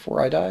before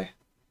I die.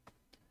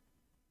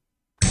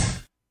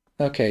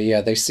 Okay,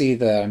 yeah, they see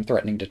that I'm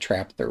threatening to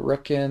trap their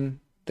rook in.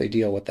 They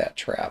deal with that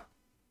trap.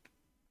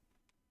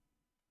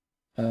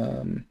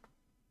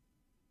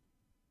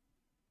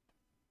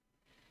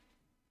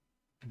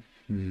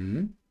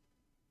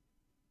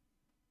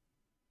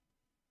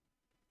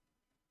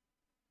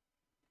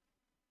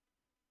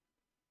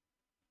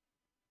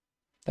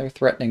 They're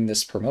threatening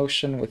this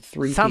promotion with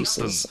 3 3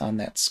 pieces 分 on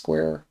that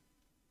square.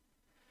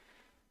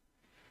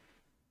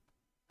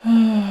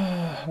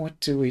 What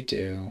do we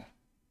do?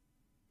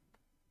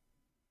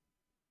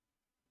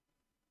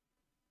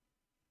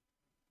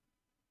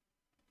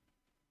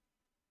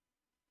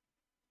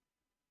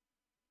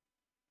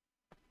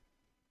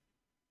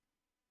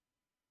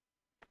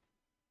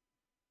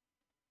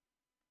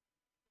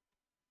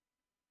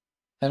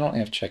 I don't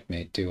have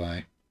checkmate, do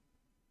I?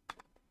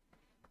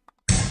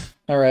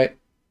 Alright.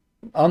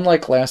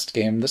 Unlike last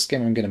game, this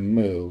game I'm going to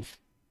move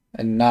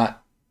and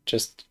not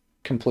just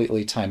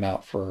completely time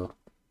out for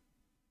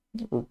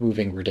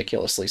moving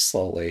ridiculously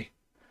slowly.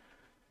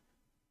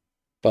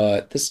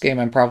 But this game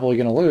I'm probably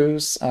going to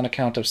lose on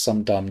account of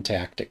some dumb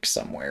tactic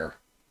somewhere.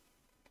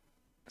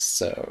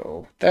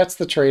 So that's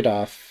the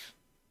trade-off.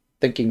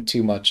 Thinking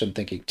too much and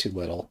thinking too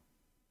little.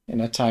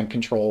 In a time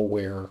control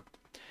where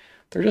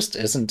there just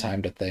isn't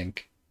time to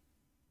think.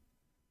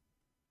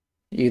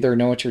 You either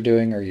know what you're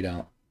doing or you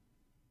don't.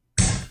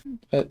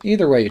 But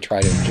either way, you try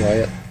to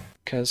enjoy it,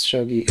 because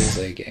Shogi is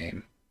a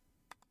game.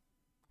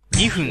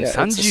 2分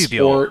Yeah, it's a 30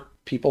秒 sport.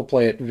 People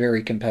play it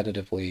very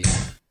competitively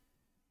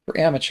For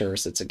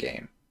amateurs, it's a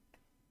game.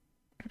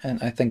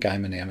 And I think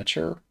I'm an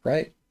amateur,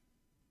 right?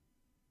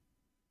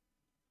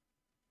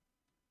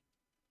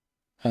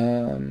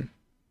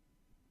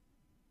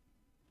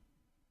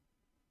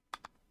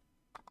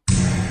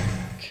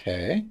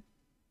 Okay.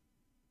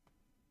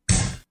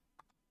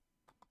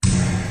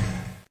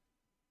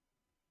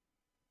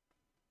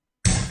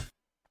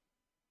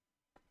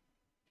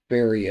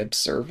 Very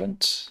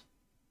observant.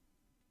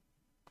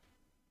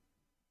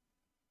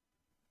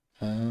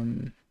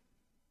 Um,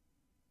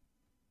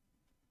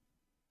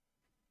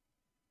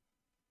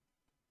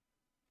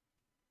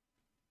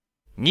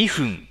 2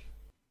分、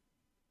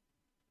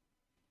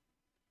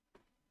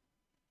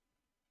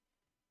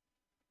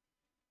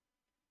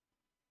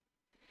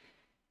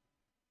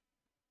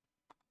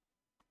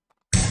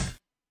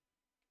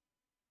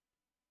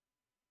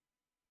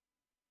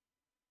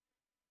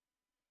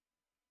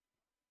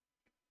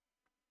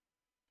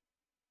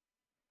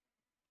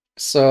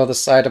so the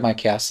side of my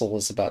castle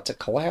is about to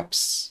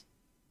collapse.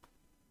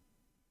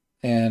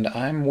 And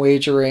I'm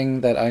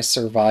wagering that I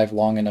survive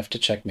long enough to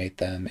checkmate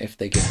them if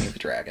they give me the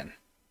dragon.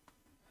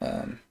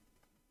 Um,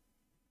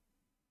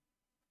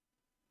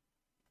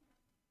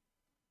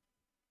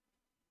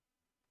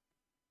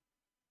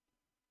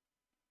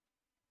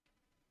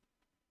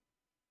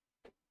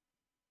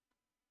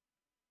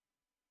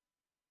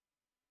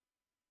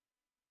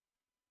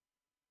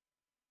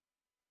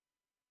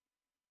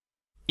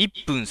 1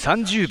分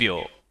30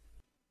秒。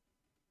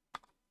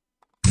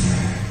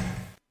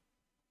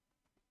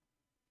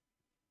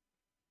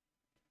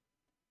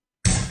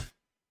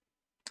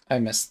I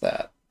missed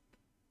that.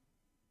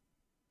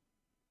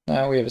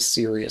 Now we have a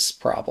serious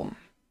problem.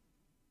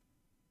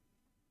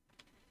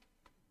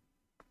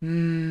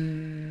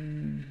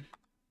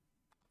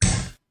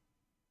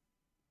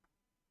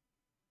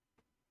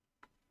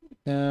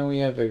 Now we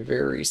have a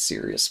very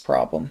serious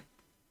problem.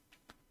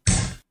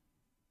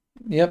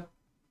 Yep,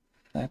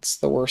 that's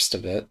the worst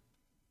of it.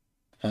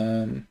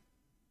 1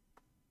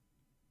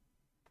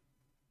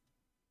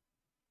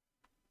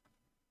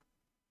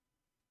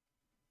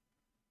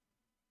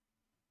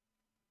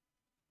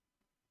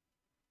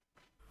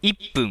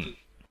分、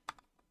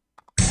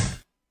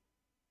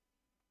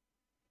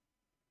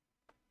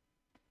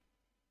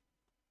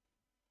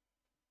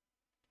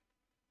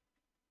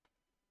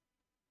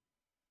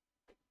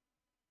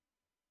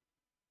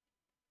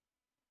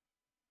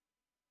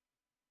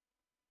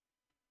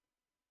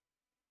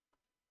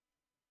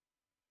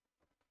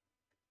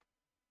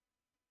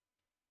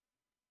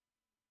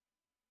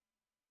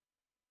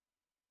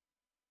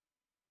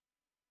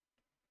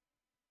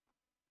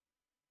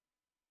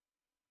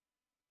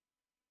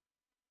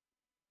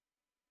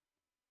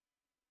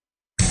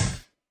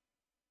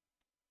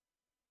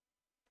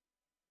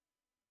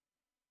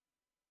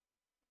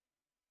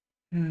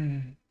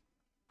hmm.30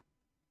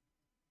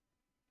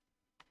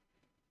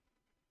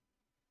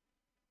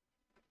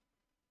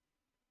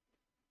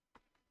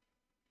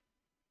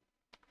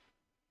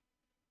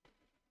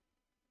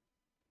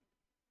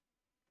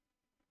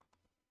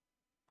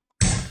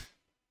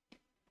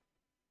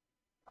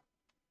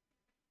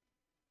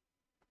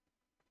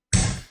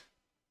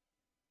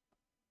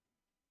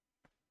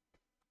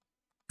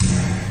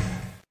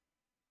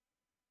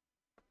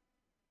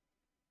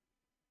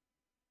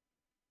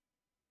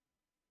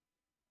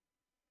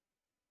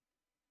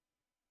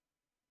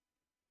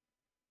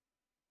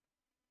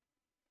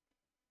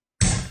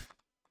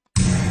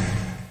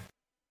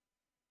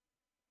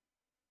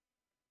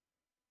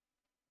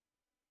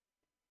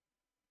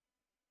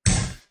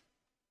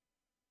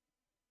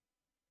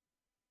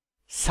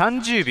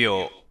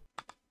秒。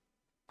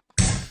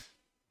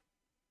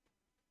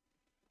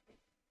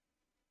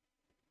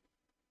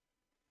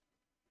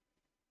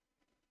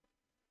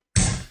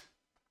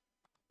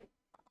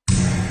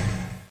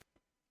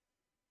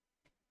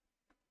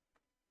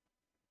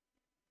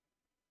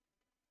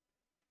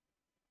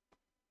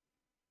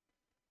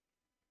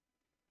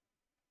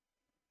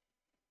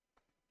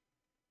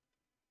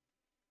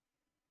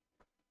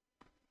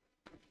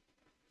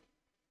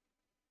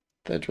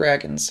The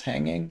dragon's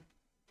hanging.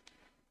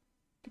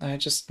 I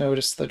just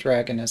noticed the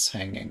dragon is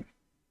hanging.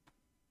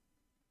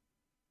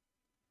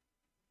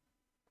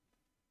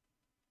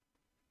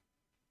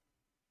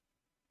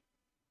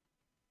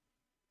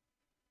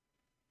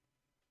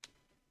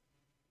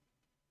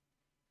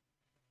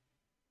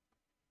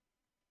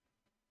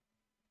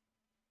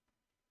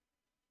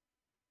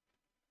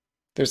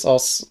 There's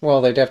also,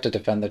 well, they'd have to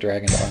defend the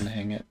dragon to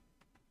unhang it.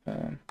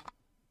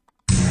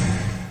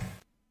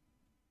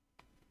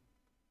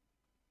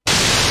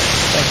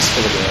 Thanks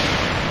for the game.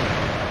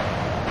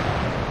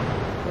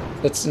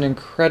 That's an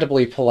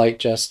incredibly polite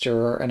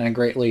gesture, and I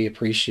greatly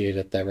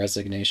appreciated that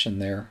resignation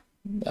there.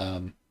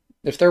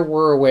 If there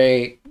were a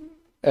way,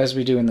 as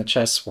we do in the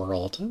chess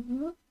world,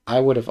 I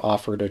would have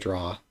offered a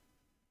draw.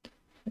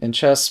 In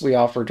chess, we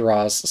offer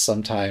draws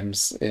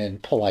sometimes in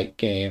polite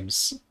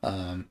games.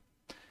 In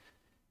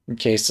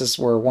cases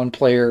where one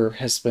player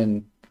has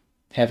been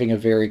having a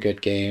very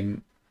good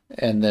game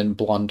and then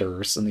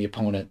blunders, and the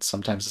opponent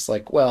sometimes is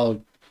like,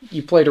 well,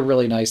 you played a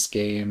really nice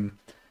game.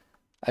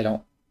 I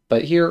don't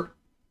But here,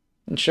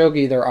 in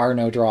Shogi, there are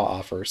no draw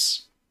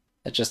offers.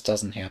 It just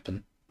doesn't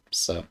happen.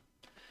 So,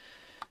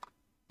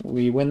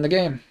 we win the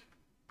game.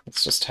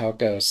 That's just how it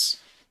goes.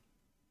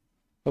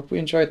 Hope we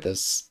enjoyed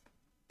this.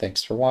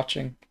 Thanks for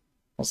watching.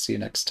 I'll see you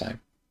next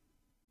time.